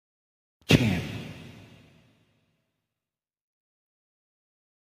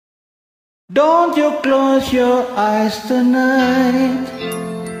Don't you close your eyes tonight.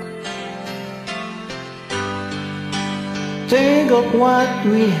 Think of what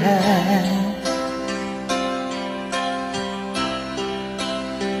we had.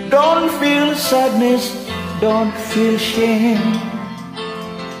 Don't feel sadness, don't feel shame.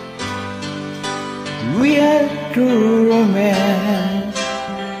 We had true romance.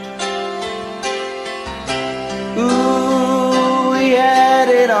 Ooh, we had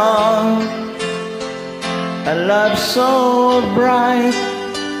it all. A love so bright,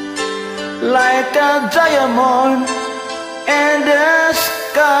 like a diamond in the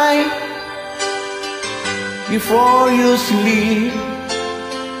sky. Before you sleep,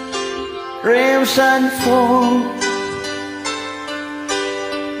 dreams unfold.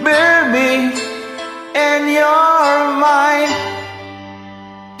 Build me in your mind.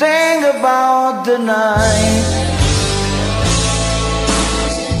 Think about the night.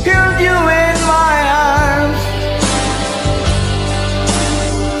 Held you in my arms.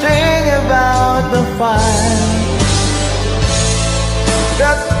 Think about the fire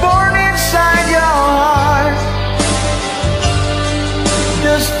that burned inside your heart.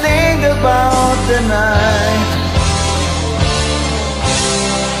 Just think about the night.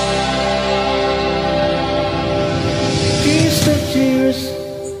 Kiss the tears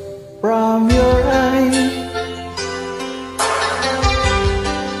from your eyes.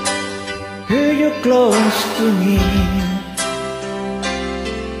 Hear you close to me.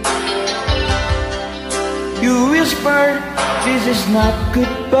 You whispered, this is not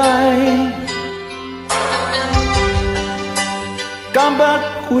goodbye. Come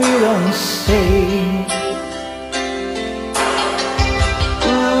back, we don't say.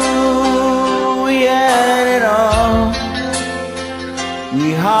 Ooh, we had it all.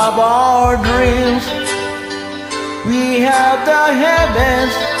 We have our dreams. We have the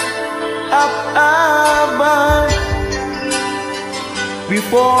heavens up above.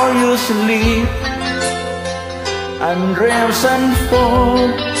 Before you sleep and dreams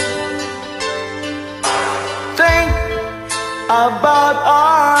unfold, think about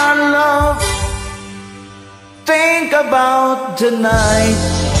our love. Think about the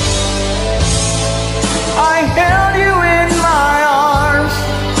night.